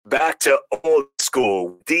back to old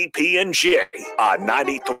school DP&J on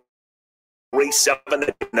 93.7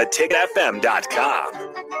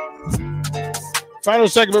 theticketfm.com. Final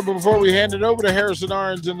segment before we hand it over to Harrison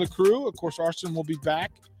Arns and the crew. Of course, Austin will be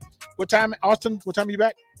back. What time, Austin? What time are you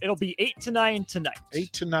back? It'll be 8 to 9 tonight.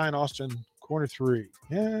 8 to 9, Austin, corner 3.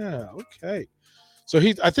 Yeah, okay. So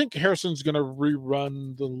I think Harrison's going to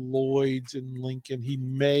rerun the Lloyds in Lincoln. He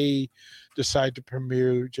may decide to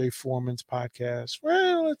premiere Jay Foreman's podcast.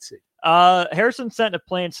 Well, let's see. Harrison sent a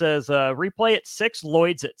plan, says replay at 6,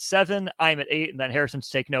 Lloyd's at 7, I'm at 8, and then Harrison's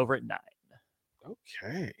taking over at 9.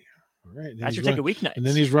 Okay. All right. That should take a weeknight. And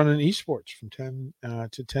then he's running esports from 10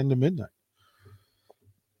 to 10 to midnight.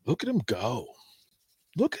 Look at him go.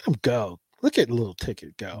 Look at him go. Look at little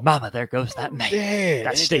ticket go. Mama, there goes that man. Yeah,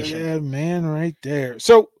 that station. That man right there.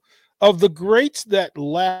 So of the greats that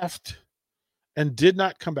left and did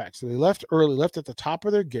not come back, so they left early, left at the top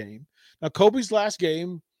of their game. Now, Kobe's last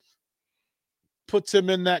game puts him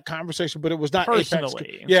in that conversation, but it was not personally.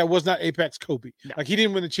 Apex. Yeah, it was not Apex Kobe. No. Like, he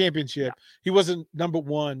didn't win the championship. No. He wasn't number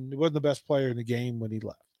one. He wasn't the best player in the game when he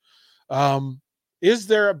left. Is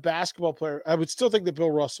there a basketball player? I would still think that Bill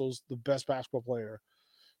Russell's the best basketball player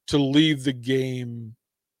to leave the game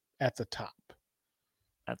at the top.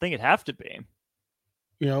 I think it'd have to be.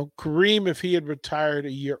 You know, Kareem, if he had retired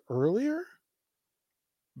a year earlier.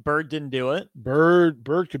 Bird didn't do it. Bird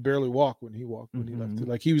could barely walk when he left it.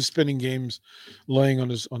 Like, he was spending games laying on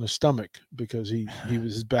his stomach because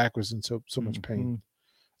his back was in so much pain.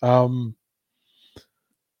 Oscar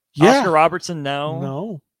Robertson,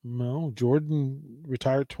 no. Jordan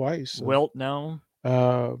retired twice. So. Wilt, no.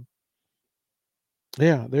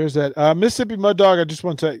 Yeah, there's that. Mississippi Mud Dog, I just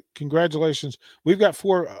want to say congratulations. We've got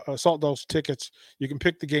 4 Salt Dogs tickets. You can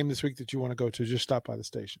pick the game this week that you want to go to. Just stop by the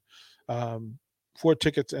station. 4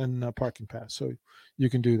 tickets and parking pass. So you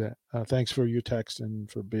can do that. Thanks for your text and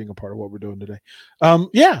for being a part of what we're doing today.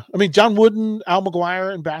 Yeah, I mean, John Wooden, Al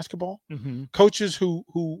McGuire in basketball. Coaches who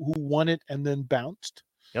won it and then bounced.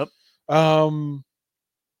 Yep.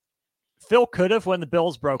 Phil could have when the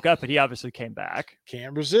Bills broke up, but he obviously came back.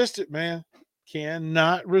 Can't resist it, man.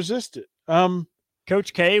 Cannot resist it.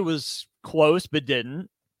 Coach K was close, but didn't.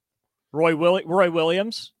 Roy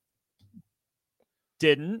Williams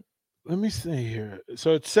didn't. Let me see here.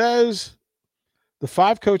 So it says the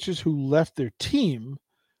 5 coaches who left their team,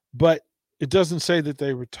 but it doesn't say that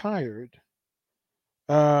they retired.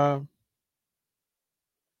 One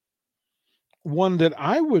that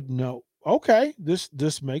I would know. Okay,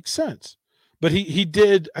 this makes sense. But he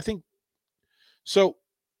did, I think. So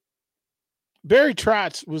Barry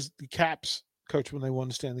Trotz was the Caps coach when they won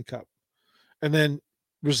the Stanley Cup and then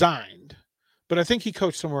resigned. But I think he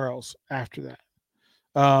coached somewhere else after that.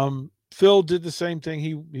 Phil did the same thing.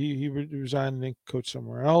 He resigned and then coached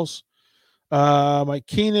somewhere else. Mike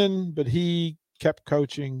Keenan, but he kept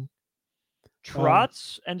coaching.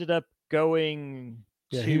 Trotz ended up going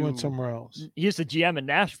he went somewhere else. He was the GM in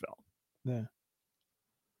Nashville. Yeah.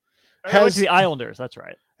 Went to the Islanders, that's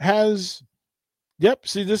right. Yep,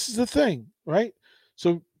 see, this is the thing, right?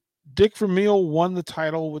 So Dick Vermeil won the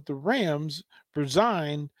title with the Rams,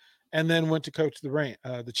 resigned, and then went to coach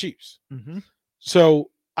the Chiefs. So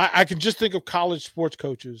I can just think of college sports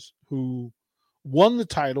coaches who won the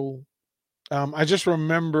title. I just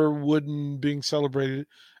remember Wooden being celebrated,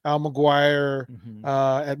 Al McGuire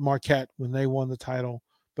at Marquette when they won the title,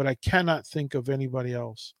 but I cannot think of anybody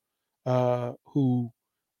else who,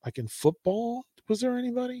 like in football, was there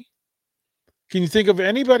anybody? Can you think of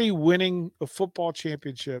anybody winning a football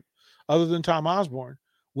championship other than Tom Osborne,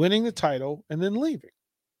 winning the title and then leaving?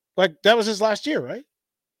 Like, that was his last year, right?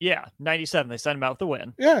 Yeah, 97. They sent him out with the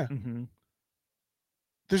win. Yeah.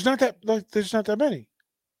 There's not that many.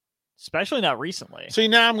 Especially not recently. See,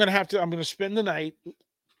 now I'm going to spend the night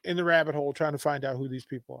in the rabbit hole trying to find out who these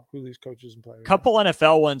people are, who these coaches and players Couple are.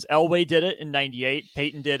 NFL ones. Elway did it in 98.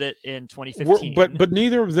 Peyton did it in 2015. But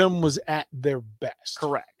neither of them was at their best.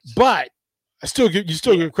 Correct. But you still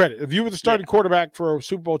get credit. If you were the starting quarterback for a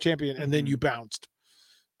Super Bowl champion and then you bounced.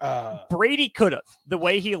 Brady could have. The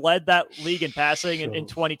way he led that league in passing in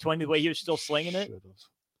 2020, the way he was still slinging it,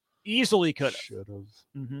 easily could have.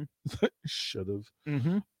 Should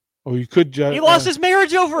have. Oh, you could judge. He lost his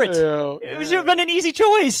marriage over it. It should have been an easy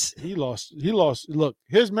choice. He lost. Look,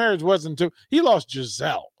 his marriage wasn't too. He lost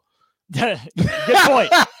Giselle. Good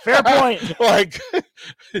point. Fair point. Like,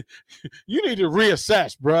 you need to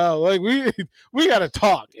reassess, bro. Like, we got to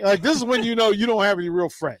talk. Like, this is when you know you don't have any real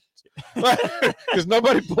friends. Because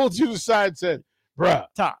nobody pulled you to the side and said, bro.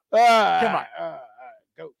 Tom, come on.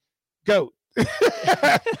 Goat.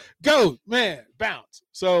 Goat, man, bounce.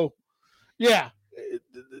 So, yeah.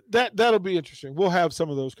 that'll be interesting. We'll have some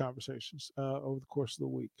of those conversations over the course of the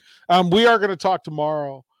week. We are going to talk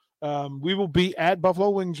tomorrow. We will be at Buffalo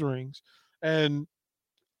Wings Rings, and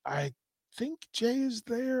I think Jay is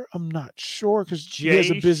there. I'm not sure because Jay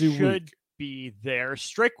has a busy week. Be there.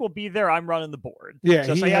 Strick will be there. I'm running the board. Yeah,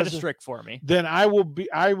 so say hi to Strick for me. Then I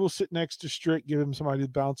will sit next to Strick, give him somebody to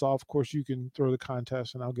bounce off. Of course, you can throw the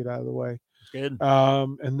contest, and I'll get out of the way. Good.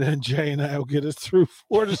 And then Jay and I will get us through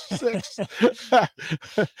 4 to 6.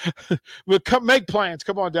 But make plans.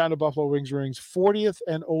 Come on down to Buffalo Wings Rings, 40th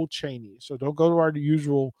and Old Cheney. So don't go to our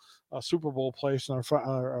usual Super Bowl place in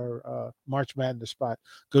our March Madness spot.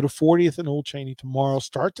 Go to 40th and Old Cheney tomorrow.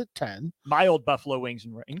 Starts at 10. My old Buffalo Wings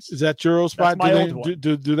and Rings. Is that your old spot? That's my old one.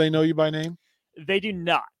 Do they know you by name? They do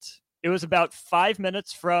not. It was about 5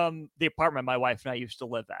 minutes from the apartment my wife and I used to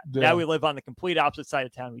live at. Yeah. Now we live on the complete opposite side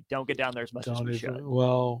of town. We don't get down there as much as we should.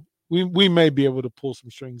 Well, we may be able to pull some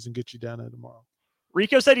strings and get you down there tomorrow.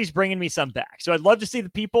 Rico said he's bringing me some back. So I'd love to see the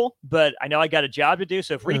people, but I know I got a job to do.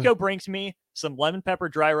 So if Rico brings me some lemon pepper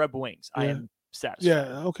dry rub wings, I am satisfied.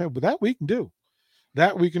 Yeah, okay. But that we can do.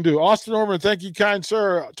 Austin Norman, thank you, kind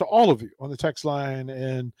sir, to all of you on the text line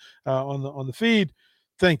and on the feed.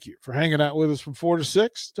 Thank you for hanging out with us from 4 to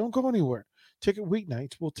 6. Don't go anywhere. Ticket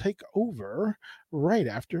Weeknights will take over right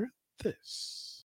after this.